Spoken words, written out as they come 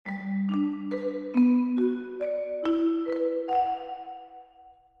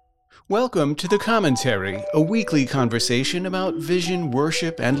Welcome to The Commentary, a weekly conversation about vision,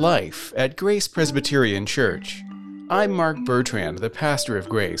 worship, and life at Grace Presbyterian Church. I'm Mark Bertrand, the pastor of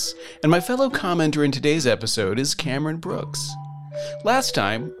Grace, and my fellow commenter in today's episode is Cameron Brooks. Last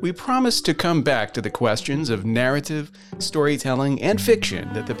time, we promised to come back to the questions of narrative, storytelling, and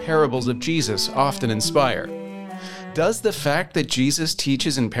fiction that the parables of Jesus often inspire. Does the fact that Jesus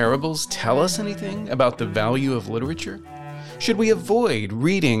teaches in parables tell us anything about the value of literature? Should we avoid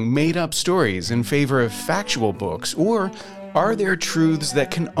reading made-up stories in favor of factual books, or are there truths that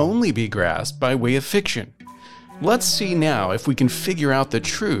can only be grasped by way of fiction? Let's see now if we can figure out the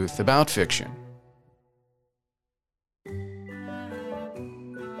truth about fiction.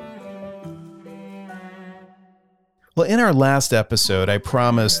 Well, in our last episode, I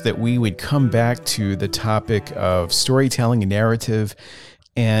promised that we would come back to the topic of storytelling and narrative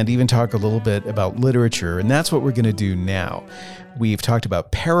and even talk a little bit about literature, and that's what we're going to do now. We've talked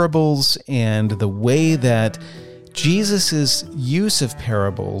about parables and the way that Jesus' use of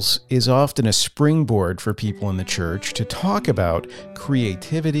parables is often a springboard for people in the church to talk about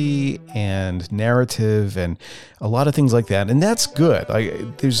creativity and narrative and a lot of things like that, and that's good.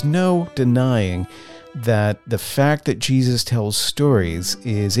 There's no denying that the fact that Jesus tells stories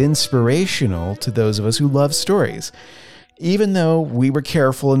is inspirational to those of us who love stories. Even though we were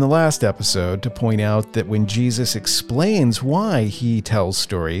careful in the last episode to point out that when Jesus explains why he tells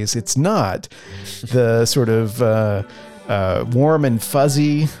stories, it's not the sort of warm and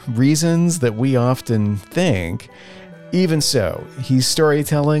fuzzy reasons that we often think. Even so, he's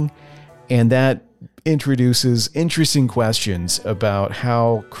storytelling, and that introduces interesting questions about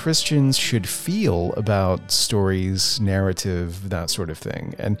how Christians should feel about stories, narrative, that sort of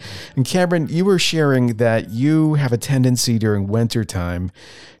thing. And Cameron, you were sharing that you have a tendency during wintertime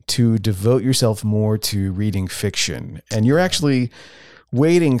to devote yourself more to reading fiction. And you're actually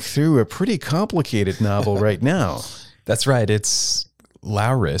wading through a pretty complicated novel right now. That's right. It's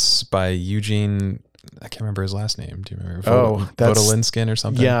Laurus by Eugene, I can't remember his last name. Do you remember? Vodolaskin or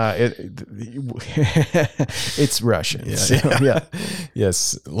something? Yeah, it's Russian. Yeah, so, yeah.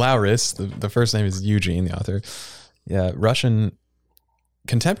 Yes, Laurus. The first name is Eugene, the author. Yeah,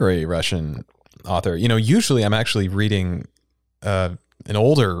 contemporary Russian author. You know, usually I'm actually reading an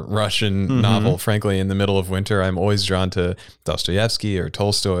older Russian novel. Frankly, in the middle of winter, I'm always drawn to Dostoevsky or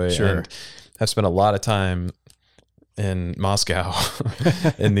Tolstoy. Sure. And I've spent a lot of time in Moscow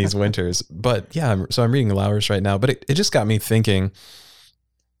in these winters. But yeah, so I'm reading Laurus right now, but it just got me thinking,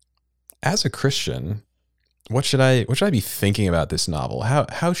 as a Christian, what should I be thinking about this novel?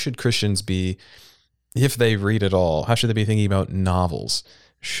 How should Christians be, if they read at all, how should they be thinking about novels?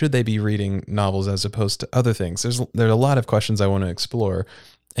 Should they be reading novels as opposed to other things? There's a lot of questions I want to explore.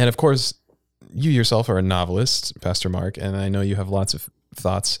 And of course, you yourself are a novelist, Pastor Mark, and I know you have lots of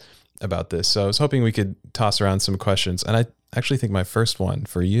thoughts about this. So I was hoping we could toss around some questions. And I actually think my first one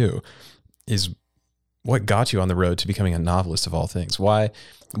for you is, what got you on the road to becoming a novelist of all things? Why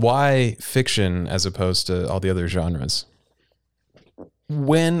fiction as opposed to all the other genres?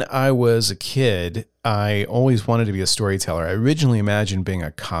 When I was a kid, I always wanted to be a storyteller. I originally imagined being a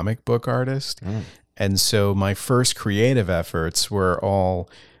comic book artist. And so my first creative efforts were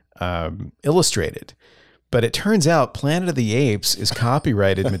all illustrated. But it turns out Planet of the Apes is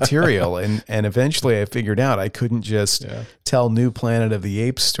copyrighted material, and eventually I figured out I couldn't just tell new Planet of the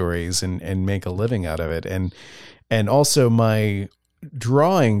Apes stories and make a living out of it. And also my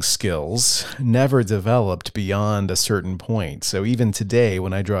drawing skills never developed beyond a certain point. So even today,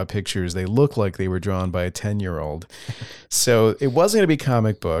 when I draw pictures, they look like they were drawn by a 10-year-old. So it wasn't going to be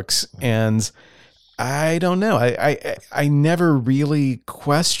comic books, and I don't know. I never really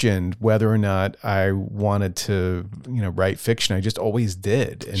questioned whether or not I wanted to, write fiction. I just always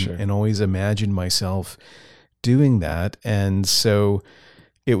did, and always imagined myself doing that. And so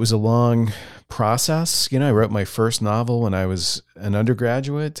it was a long process. I wrote my first novel when I was an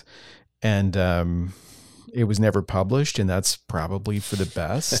undergraduate, and it was never published, and that's probably for the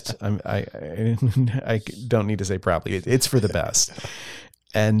best. I don't need to say probably. It's for the best.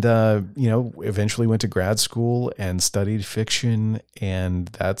 And, eventually went to grad school and studied fiction. And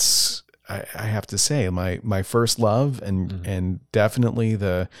that's, I have to say, my first love, and definitely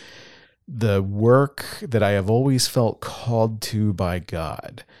the work that I have always felt called to by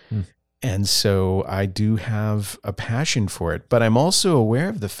God. And so I do have a passion for it. But I'm also aware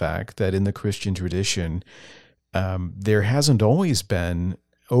of the fact that in the Christian tradition, there hasn't always been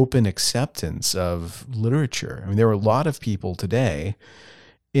open acceptance of literature. I mean, there are a lot of people today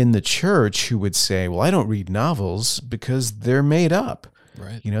in the church who would say, well, I don't read novels because they're made up.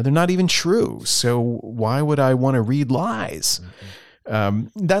 Right. They're not even true. So why would I want to read lies?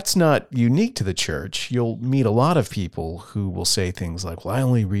 That's not unique to the church. You'll meet a lot of people who will say things like, well, I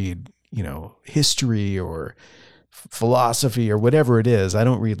only read, history or philosophy or whatever it is. I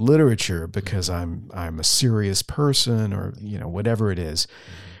don't read literature because I'm a serious person or, whatever it is.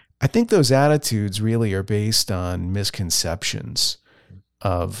 I think those attitudes really are based on misconceptions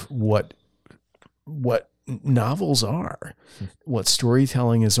of what novels are, what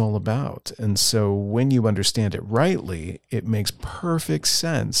storytelling is all about. And so when you understand it rightly, it makes perfect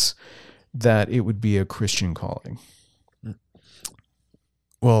sense that it would be a Christian calling.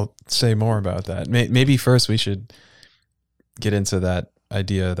 Well, say more about that. Maybe first we should get into that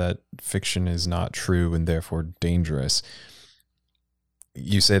idea that fiction is not true and therefore dangerous.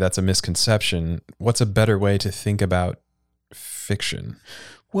 You say that's a misconception. What's a better way to think about fiction?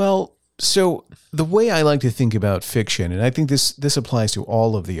 Well, so the way I like to think about fiction, and I think this applies to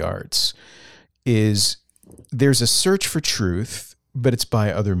all of the arts, is there's a search for truth, but it's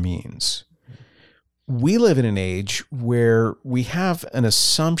by other means. We live in an age where we have an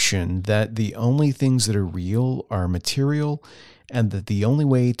assumption that the only things that are real are material, and that the only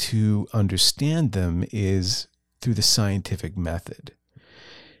way to understand them is through the scientific method.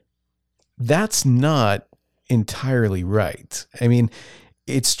 That's not entirely right. I mean,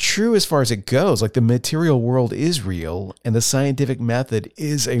 it's true as far as it goes. Like, the material world is real, and the scientific method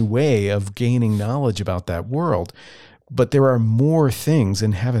is a way of gaining knowledge about that world. But there are more things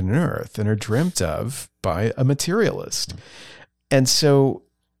in heaven and earth than are dreamt of by a materialist. And so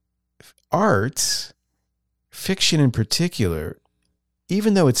art, fiction in particular,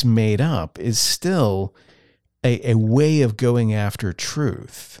 even though it's made up, is still a way of going after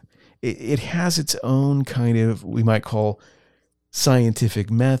truth. It has its own kind of, we might call,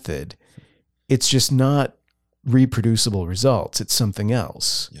 scientific method. It's just not reproducible results. It's something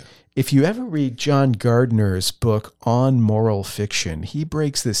else. Yeah. If you ever read John Gardner's book on moral fiction, he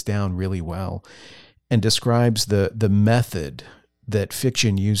breaks this down really well and describes the method that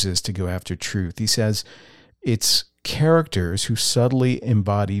fiction uses to go after truth. He says it's characters who subtly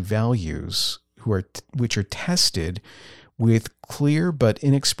embody values which are tested with clear but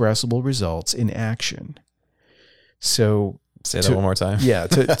inexpressible results in action. So say that one more time. Yeah,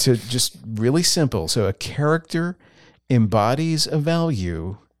 to just really simple. So a character embodies a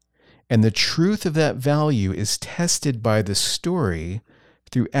value, and the truth of that value is tested by the story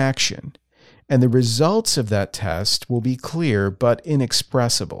through action. And the results of that test will be clear but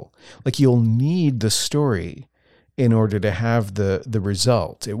inexpressible. Like, you'll need the story in order to have the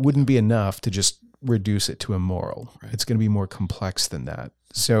result. It wouldn't be enough to just reduce it to a moral. Right. It's going to be more complex than that.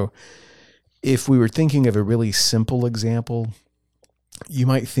 So if we were thinking of a really simple example, you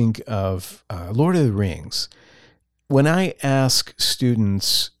might think of Lord of the Rings. When I ask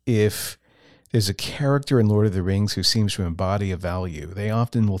students if there's a character in Lord of the Rings who seems to embody a value, they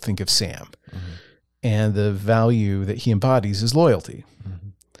often will think of Sam. Mm-hmm. And the value that he embodies is loyalty. Mm-hmm.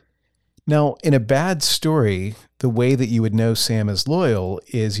 Now, in a bad story, the way that you would know Sam is loyal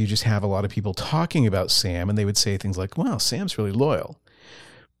is you just have a lot of people talking about Sam, and they would say things like, wow, Sam's really loyal.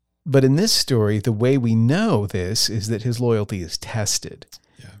 But in this story, the way we know this is that his loyalty is tested.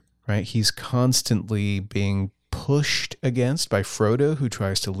 Yeah. Right? He's constantly being pushed against by Frodo, who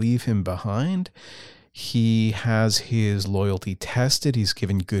tries to leave him behind. He has his loyalty tested. He's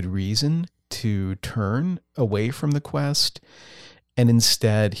given good reason to turn away from the quest, and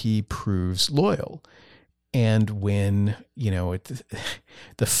instead he proves loyal. And when, at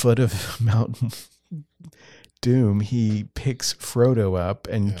the foot of Mount Doom, he picks Frodo up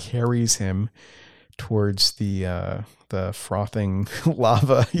and carries him towards the frothing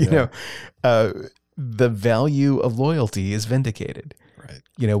lava. The value of loyalty is vindicated.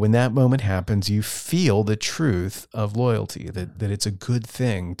 Right. When that moment happens, you feel the truth of loyalty, that it's a good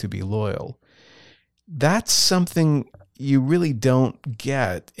thing to be loyal. That's something you really don't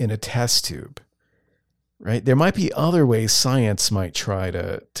get in a test tube. Right? There might be other ways science might try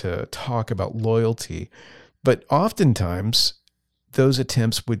to talk about loyalty, but oftentimes those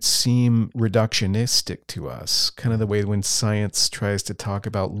attempts would seem reductionistic to us, kind of the way when science tries to talk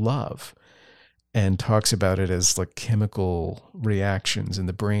about love and talks about it as like chemical reactions in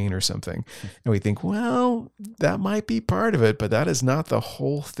the brain or something. And we think, well, that might be part of it, but that is not the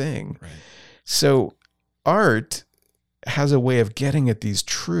whole thing. Right. So art has a way of getting at these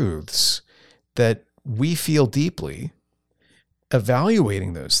truths that we feel deeply,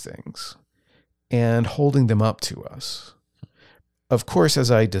 evaluating those things and holding them up to us. Of course, as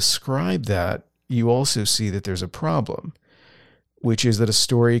I describe that, you also see that there's a problem, which is that a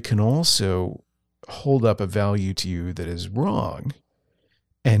story can also hold up a value to you that is wrong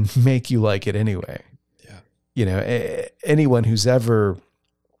and make you like it anyway. Yeah. anyone who's ever,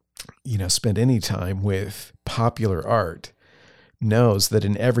 spent any time with popular art knows that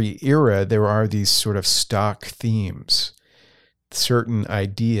in every era there are these sort of stock themes, certain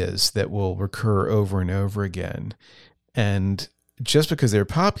ideas that will recur over and over again. And just because they're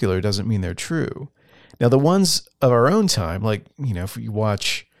popular doesn't mean they're true. Now, the ones of our own time, like, if you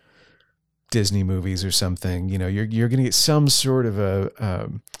watch Disney movies or something, you're going to get some sort of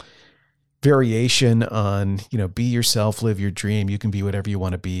a variation on, be yourself, live your dream. You can be whatever you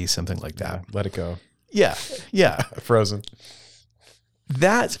want to be, something like that. Let it go. Yeah. Yeah. Frozen.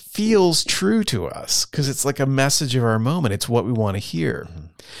 That feels true to us because it's like a message of our moment. It's what we want to hear. Mm-hmm.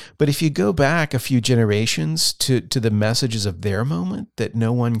 But if you go back a few generations to the messages of their moment that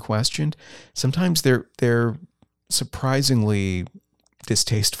no one questioned, sometimes they're surprisingly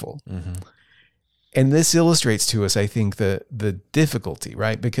distasteful. Mm-hmm. And this illustrates to us, I think, the difficulty,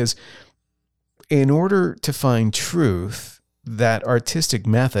 right? Because in order to find truth, that artistic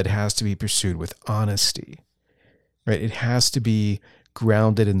method has to be pursued with honesty, right? It has to be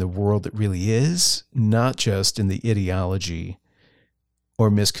grounded in the world that really is, not just in the ideology or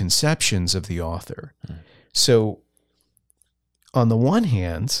misconceptions of the author. So on the one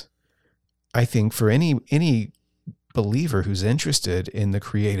hand, I think for any believer who's interested in the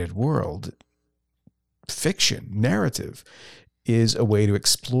created world, fiction, narrative is a way to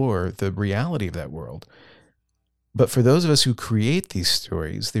explore the reality of that world. But for those of us who create these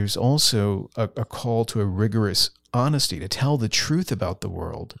stories, there's also a call to a rigorous honesty, to tell the truth about the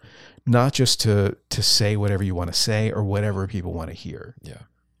world, not just to say whatever you want to say or whatever people want to hear. Yeah.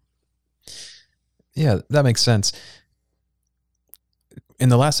 Yeah, that makes sense. In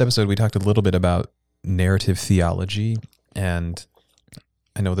the last episode, we talked a little bit about narrative theology, and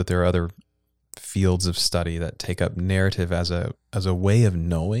I know that there are other fields of study that take up narrative as a way of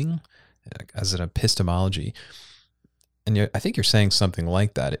knowing, as an epistemology. And I think you're saying something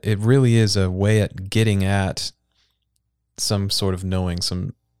like that. It really is a way at getting at some sort of knowing,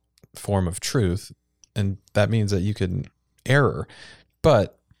 some form of truth, and that means that you can error.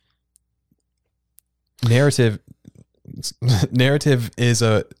 But narrative is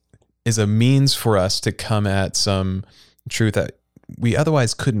a means for us to come at some truth that we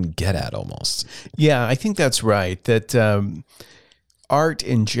otherwise couldn't get at almost. Yeah, I think that's right. That art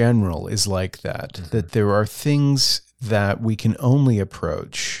in general is like that. Mm-hmm. That there are things that we can only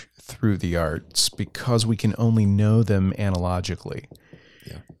approach through the arts because we can only know them analogically.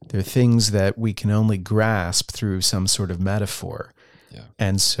 Yeah. There are things that we can only grasp through some sort of metaphor. Yeah.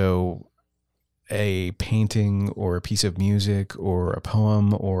 And so a painting or a piece of music or a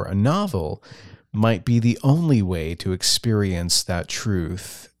poem or a novel might be the only way to experience that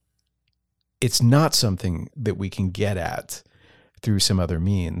truth. It's not something that we can get at through some other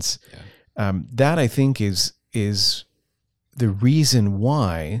means. Yeah. That, I think, is the reason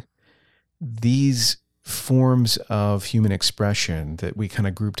why these forms of human expression that we kind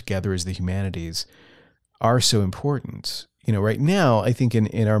of group together as the humanities are so important. Right now, I think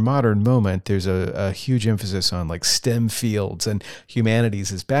in our modern moment, there's a huge emphasis on like STEM fields and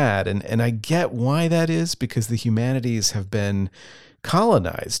humanities is bad. And I get why that is, because the humanities have been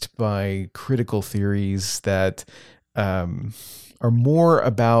colonized by critical theories that are more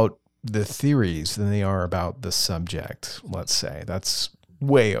about the theories than they are about the subject, let's say. That's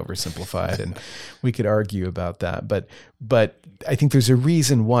way oversimplified, and we could argue about that. But I think there's a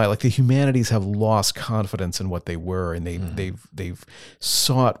reason why, like, the humanities have lost confidence in what they were, and they've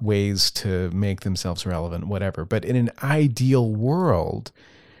sought ways to make themselves relevant, whatever. But in an ideal world,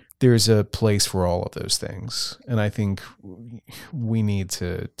 there's a place for all of those things, and I think we need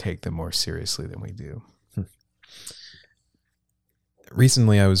to take them more seriously than we do.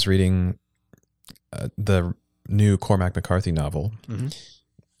 Recently, I was reading the new Cormac McCarthy novel. Mm-hmm.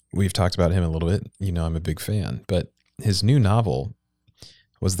 We've talked about him a little bit. I'm a big fan. But his new novel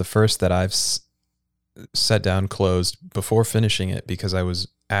was the first that I've set down closed before finishing it because I was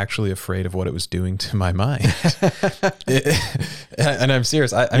actually afraid of what it was doing to my mind. And I'm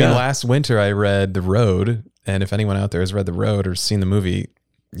serious. I mean, last winter I read The Road. And if anyone out there has read The Road or seen the movie,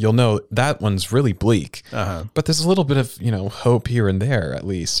 you'll know that one's really bleak. Uh-huh. But there's a little bit of, hope here and there at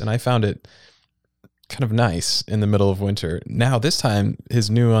least. And I found it kind of nice in the middle of winter. Now, this time, his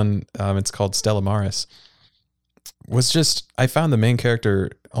new one, it's called Stella Maris, was just, I found the main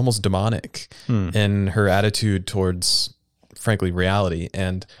character almost demonic in her attitude towards, frankly, reality.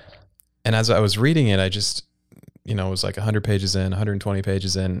 And as I was reading it, I just, it was like 100 pages in, 120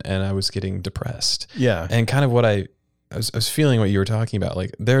 pages in, and I was getting depressed. Yeah. And kind of what I was feeling what you were talking about.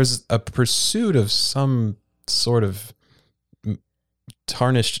 Like, there's a pursuit of some sort of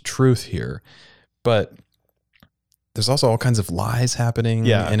tarnished truth here, but there's also all kinds of lies happening.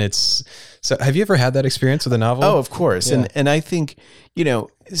 Yeah. And so have you ever had that experience with a novel? Oh, of course. Yeah. And I think,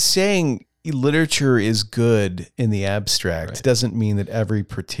 saying literature is good in the abstract doesn't mean that every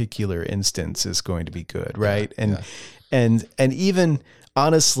particular instance is going to be good, right? And even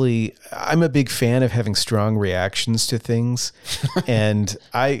honestly, I'm a big fan of having strong reactions to things. And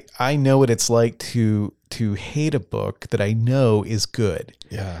I know what it's like to hate a book that I know is good.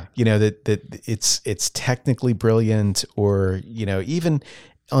 Yeah. That it's technically brilliant, or, even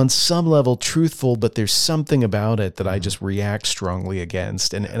on some level truthful, but there's something about it that I just react strongly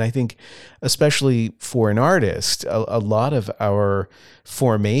against. And I think especially for an artist, a lot of our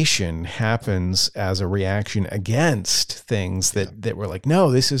formation happens as a reaction against things that we're like,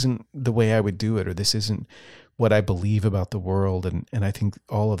 no, this isn't the way I would do it, or this isn't what I believe about the world. And I think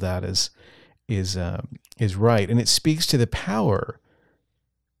all of that is right. And it speaks to the power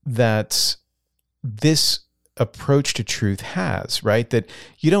that this approach to truth has, right? That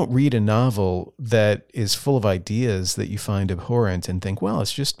you don't read a novel that is full of ideas that you find abhorrent and think, well,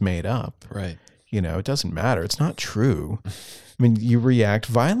 it's just made up. Right. It doesn't matter. It's not true. I mean, you react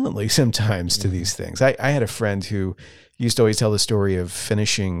violently sometimes to these things. I had a friend who used to always tell the story of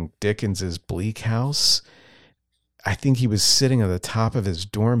finishing Dickens's Bleak House. I think he was sitting on the top of his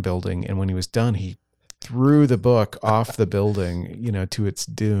dorm building, and when he was done, he threw the book off the building, to its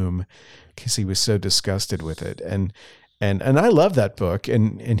doom, because he was so disgusted with it. And I love that book,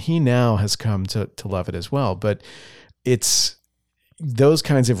 and he now has come to love it as well. But it's those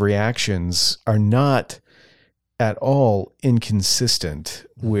kinds of reactions are not at all inconsistent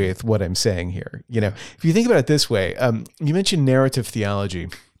with what I'm saying here. If you think about it this way, you mentioned narrative theology.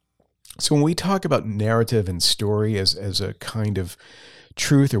 So when we talk about narrative and story as a kind of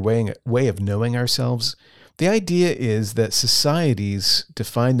truth or way of knowing ourselves, the idea is that societies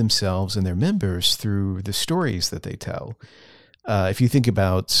define themselves and their members through the stories that they tell. If you think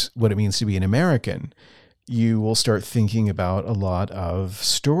about what it means to be an American, you will start thinking about a lot of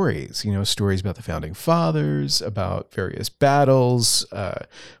stories, stories about the founding fathers, about various battles,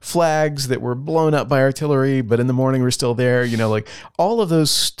 flags that were blown up by artillery, but in the morning were still there. Like all of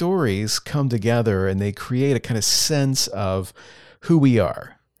those stories come together and they create a kind of sense of who we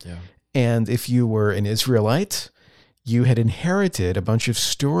are. Yeah. And if you were an Israelite, you had inherited a bunch of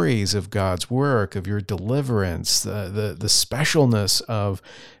stories of God's work, of your deliverance, the specialness of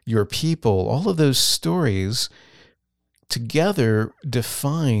your people. All of those stories together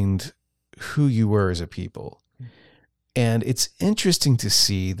defined who you were as a people. And it's interesting to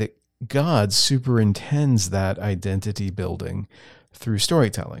see that God superintends that identity building through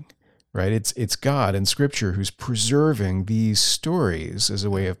storytelling. Right? It's God in Scripture who's preserving these stories as a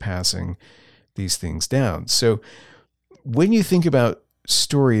way of passing these things down. So when you think about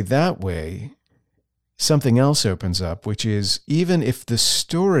story that way, something else opens up, which is even if the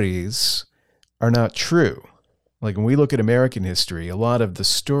stories are not true, like when we look at American history, a lot of the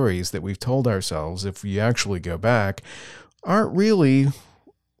stories that we've told ourselves, if we actually go back, aren't really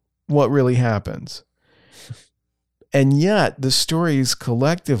what really happens. And yet the stories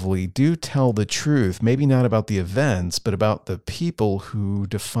collectively do tell the truth, maybe not about the events, but about the people who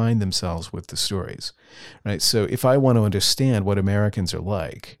define themselves with the stories, right? So if I want to understand what Americans are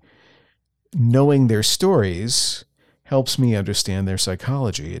like, knowing their stories helps me understand their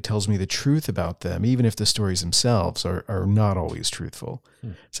psychology. It tells me the truth about them, even if the stories themselves are not always truthful.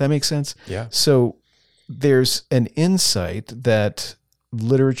 Does that make sense? Yeah. So there's an insight that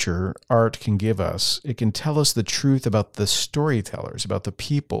literature, art can give us. It can tell us the truth about the storytellers, about the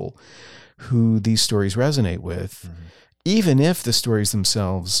people who these stories resonate with, even if the stories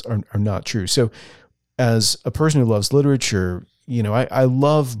themselves are not true. So as a person who loves literature, I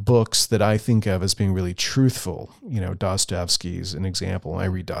love books that I think of as being really truthful. Dostoevsky's an example. When I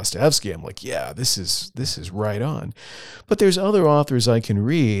read Dostoevsky, I'm like, yeah, this is right on. But there's other authors I can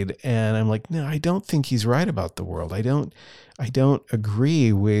read, and I'm like, no, I don't think he's right about the world. I don't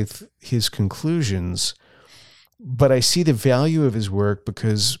agree with his conclusions, but I see the value of his work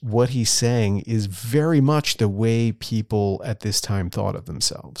because what he's saying is very much the way people at this time thought of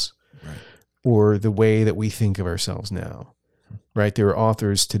themselves, right, or the way that we think of ourselves now. Right? There are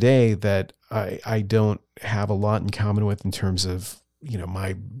authors today that I don't have a lot in common with in terms of,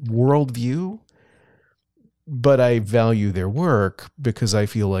 my worldview, but I value their work because I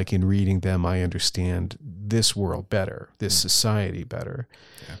feel like in reading them, I understand this world better, this society better.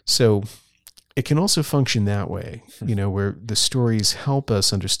 Yeah. So it can also function that way, where the stories help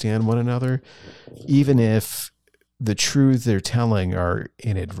us understand one another, even if the truths they're telling are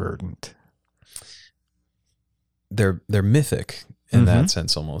inadvertent. They're mythic in that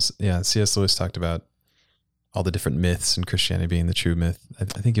sense almost. Yeah. C.S. Lewis talked about all the different myths and Christianity being the true myth. I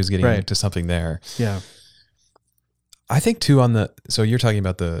think he was getting to something there. Yeah. I think too so you're talking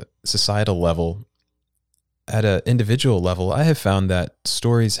about the societal level. At an individual level, I have found that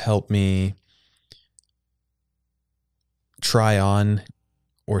stories help me try on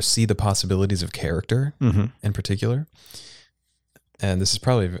or see the possibilities of character in particular. And this is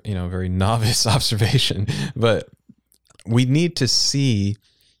probably, a very novice observation, but we need to see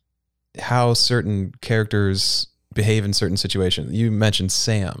how certain characters behave in certain situations. You mentioned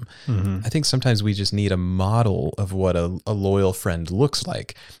Sam. I think sometimes we just need a model of what a loyal friend looks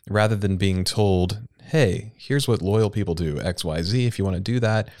like, rather than being told, hey, here's what loyal people do, X, Y, Z, if you want to do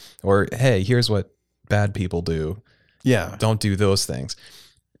that. Or, hey, here's what bad people do. Yeah. Don't do those things.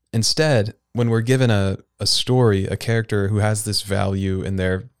 Instead, when we're given a story, a character who has this value and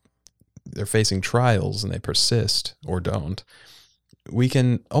they're facing trials and they persist or don't, we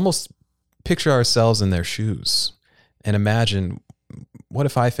can almost picture ourselves in their shoes and imagine, what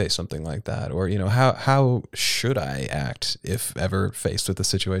if I face something like that? Or, how should I act if ever faced with a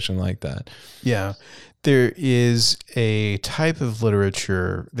situation like that? Yeah. There is a type of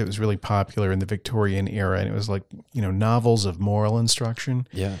literature that was really popular in the Victorian era, and it was like, novels of moral instruction.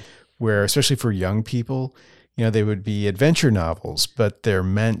 Yeah. Where, especially for young people, they would be adventure novels, but they're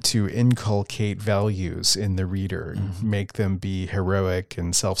meant to inculcate values in the reader, make them be heroic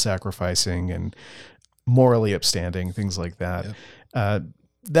and self-sacrificing and morally upstanding, things like that. Yep.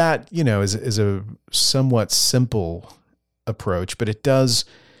 That, is a somewhat simple approach, but it does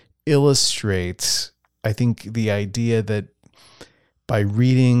illustrate, I think, the idea that by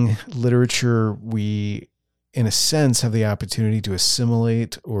reading literature, we, in a sense, have the opportunity to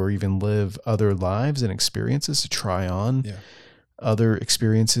assimilate or even live other lives and experiences, to try on other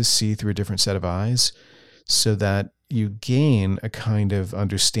experiences, see through a different set of eyes, so that you gain a kind of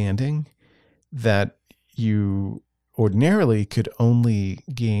understanding that you ordinarily could only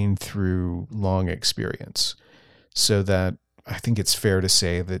gain through long experience. So that I think it's fair to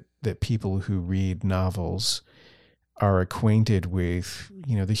say that people who read novels are acquainted with,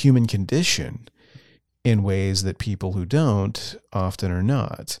 the human condition in ways that people who don't often are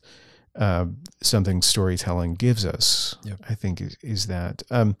not. Something storytelling gives us, I think, is that.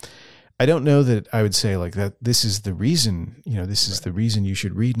 I don't know that I would say like that this is the reason, this is the reason you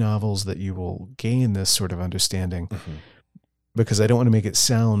should read novels, that you will gain this sort of understanding, because I don't want to make it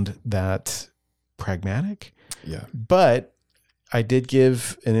sound that pragmatic. Yeah. But I did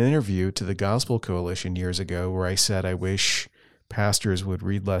give an interview to the Gospel Coalition years ago where I said I wish pastors would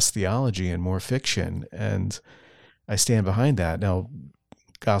read less theology and more fiction, and I stand behind that. Now,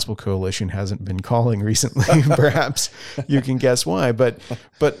 Gospel Coalition hasn't been calling recently. Perhaps you can guess why, but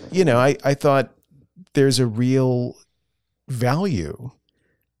I thought there's a real value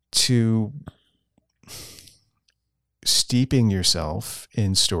to steeping yourself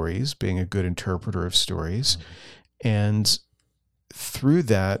in stories, being a good interpreter of stories, and through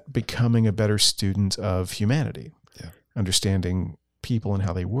that becoming a better student of humanity, understanding people and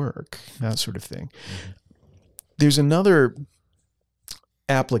how they work, that sort of thing. There's another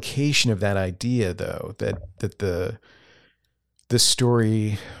application of that idea, though, that the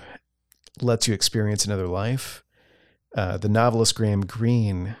story lets you experience another life. The novelist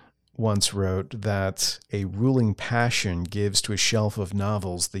Greene once wrote that a ruling passion gives to a shelf of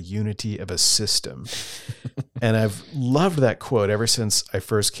novels the unity of a system. And I've loved that quote ever since I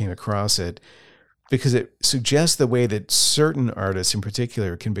first came across it, because it suggests the way that certain artists in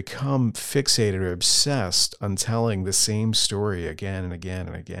particular can become fixated or obsessed on telling the same story again and again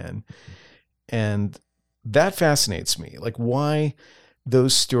and again. And that fascinates me, like why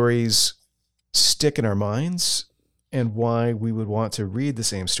those stories stick in our minds and why we would want to read the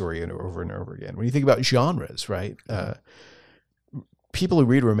same story over and over again. When you think about genres, right? People who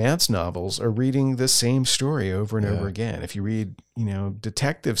read romance novels are reading the same story over and over again. If you read,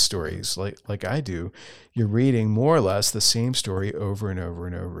 detective stories like I do, you're reading more or less the same story over and over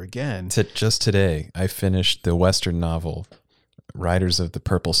and over again. Just today, I finished the Western novel, Riders of the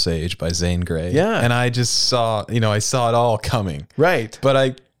Purple Sage by Zane Grey. Yeah. And I just saw, I saw it all coming. Right. But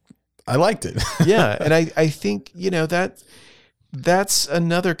I liked it. Yeah. And I think, that's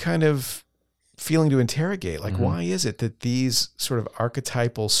another kind of feeling to interrogate. Like, why is it that these sort of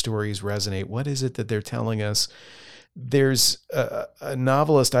archetypal stories resonate? What is it that they're telling us? There's a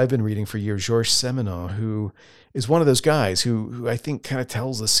novelist I've been reading for years, Georges Simenon, who is one of those guys who I think kind of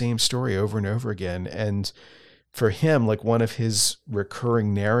tells the same story over and over again. And for him, like one of his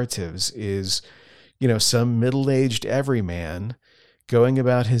recurring narratives is, some middle-aged everyman going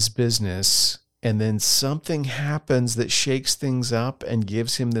about his business and then something happens that shakes things up and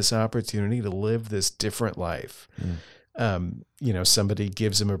gives him this opportunity to live this different life. Somebody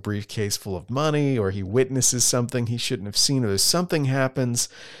gives him a briefcase full of money, or he witnesses something he shouldn't have seen, or there's something happens,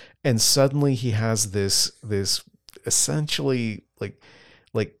 and suddenly he has this essentially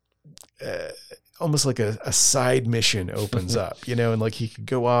almost like a side mission opens up, and like he could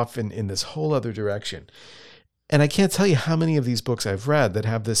go off in this whole other direction. And I can't tell you how many of these books I've read that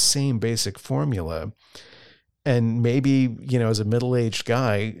have this same basic formula. And maybe, as a middle-aged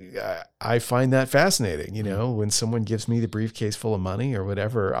guy, I find that fascinating. When someone gives me the briefcase full of money or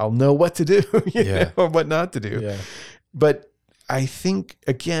whatever, I'll know what to do, or what not to do. Yeah. But I think,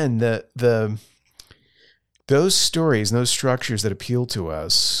 again, those stories and those structures that appeal to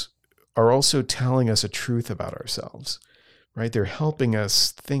us are also telling us a truth about ourselves, right? They're helping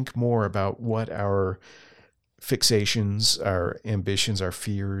us think more about what our fixations, our ambitions, our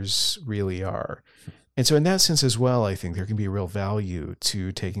fears really are. And so in that sense as well, I think there can be a real value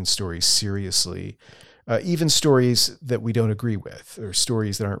to taking stories seriously, even stories that we don't agree with, or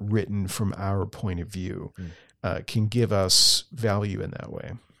stories that aren't written from our point of view, can give us value in that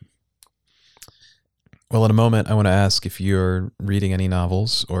way. Well, in a moment, I want to ask if you're reading any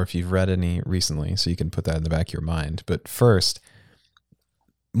novels or if you've read any recently, so you can put that in the back of your mind. But first,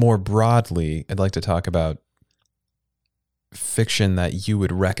 more broadly, I'd like to talk about fiction that you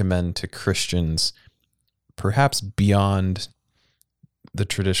would recommend to Christians, perhaps beyond the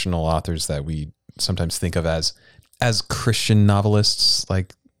traditional authors that we sometimes think of as Christian novelists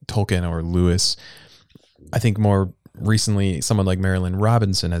like Tolkien or Lewis. I think more recently, someone like Marilynne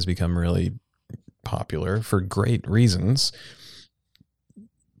Robinson has become really popular for great reasons.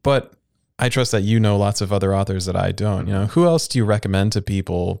 But I trust that you know lots of other authors that I don't. Who else do you recommend to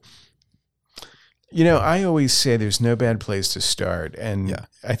people? I always say there's no bad place to start. And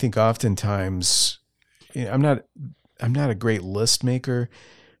I think oftentimes, I'm not a great list maker.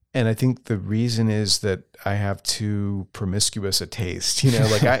 And I think the reason is that I have too promiscuous a taste.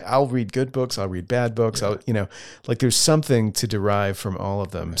 I'll read good books, I'll read bad books. There's something to derive from all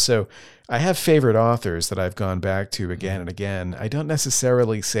of them. So I have favorite authors that I've gone back to again and again. I don't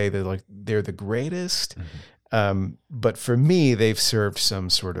necessarily say that they're the greatest, but for me, they've served some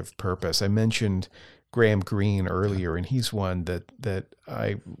sort of purpose. I mentioned Graham Greene earlier, and he's one that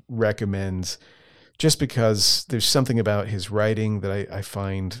I recommend just because there's something about his writing that I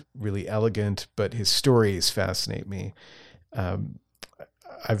find really elegant, but his stories fascinate me.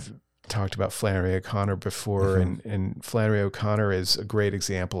 I've talked about Flannery O'Connor before, and Flannery O'Connor is a great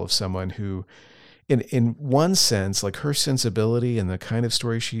example of someone who, in one sense, like her sensibility and the kind of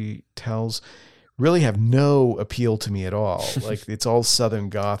story she tells really have no appeal to me at all. Like it's all Southern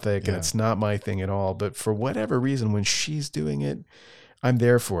Gothic and it's not my thing at all. But for whatever reason, when she's doing it, I'm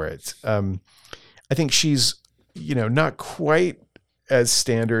there for it. I think she's, not quite as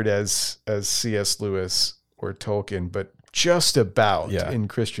standard as C.S. Lewis or Tolkien, but just about in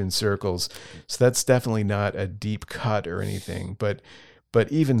Christian circles. So that's definitely not a deep cut or anything. But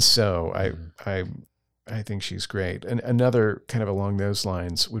even so, I think she's great. And another kind of along those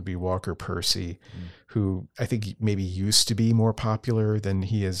lines would be Walker Percy, who I think maybe used to be more popular than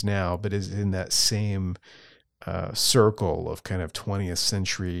he is now, but is in that same circle of kind of 20th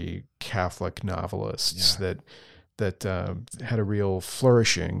century Catholic novelists that had a real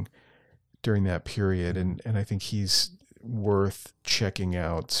flourishing during that period. And I think he's worth checking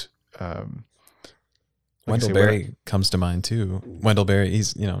out. Wendell Berry comes to mind too. Wendell Berry,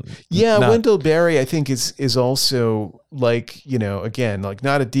 he's, Wendell Berry, I think is also again,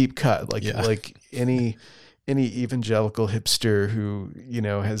 not a deep cut, like any evangelical hipster who,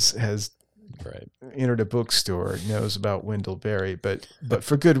 has entered a bookstore knows about Wendell Berry, but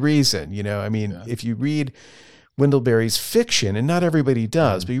for good reason. If you read Wendell Berry's fiction, and not everybody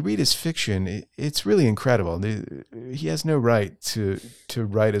does, but you read his fiction, it's really incredible. He has no right to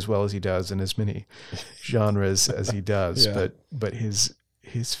write as well as he does in as many genres as he does, but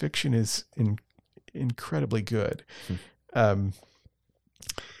his fiction is incredibly good. I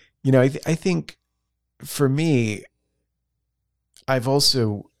think for me, I've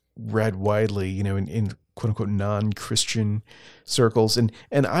also read widely, in quote unquote non-Christian circles, and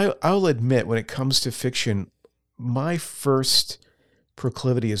I'll admit, when it comes to fiction, my first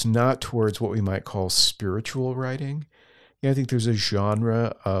proclivity is not towards what we might call spiritual writing. I think there's a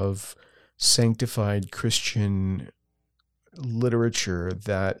genre of sanctified Christian literature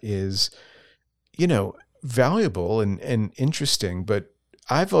that is, valuable and interesting, but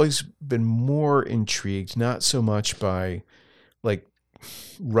I've always been more intrigued, not so much by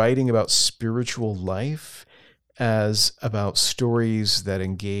writing about spiritual life as about stories that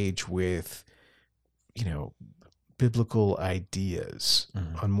engage with biblical ideas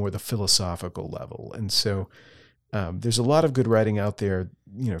on more the philosophical level. And so there's a lot of good writing out there,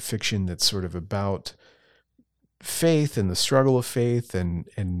 fiction that's sort of about faith and the struggle of faith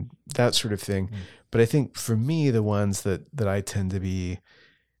and that sort of thing. But I think for me, the ones that I tend to be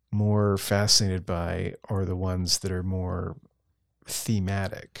more fascinated by are the ones that are more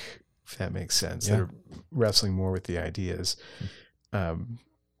thematic, if that makes sense, that are wrestling more with the ideas.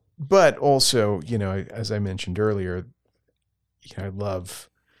 But also, as I mentioned earlier, I love,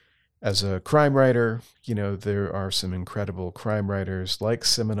 as a crime writer, there are some incredible crime writers like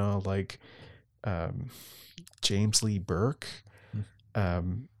Simenon, like James Lee Burke,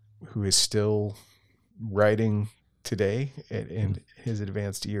 who is still writing today in his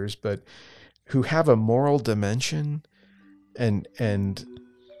advanced years, but who have a moral dimension and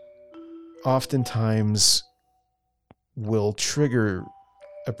oftentimes will trigger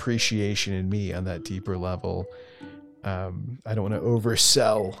appreciation in me on that deeper level. I don't want to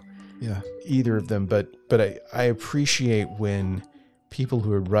oversell either of them, but I appreciate when people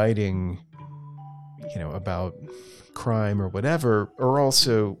who are writing, about crime or whatever are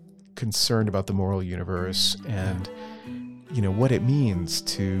also concerned about the moral universe and, what it means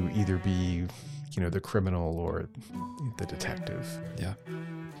to either be, the criminal or the detective. Yeah.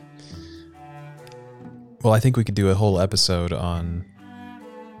 Well, I think we could do a whole episode on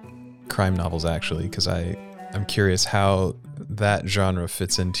crime novels, actually, because I'm curious how that genre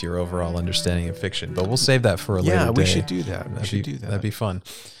fits into your overall understanding of fiction. But we'll save that for a later day. Yeah, we should do that. That'd be fun.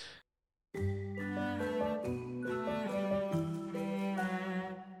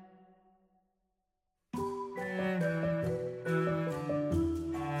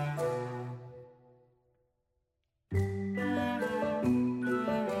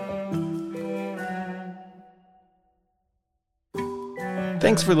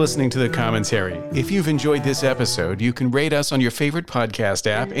 Thanks for listening to The Commentary. If you've enjoyed this episode, you can rate us on your favorite podcast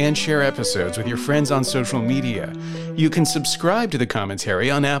app and share episodes with your friends on social media. You can subscribe to The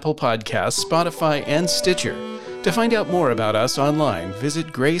Commentary on Apple Podcasts, Spotify, and Stitcher. To find out more about us online,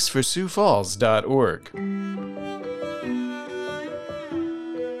 visit graceforsiouxfalls.org.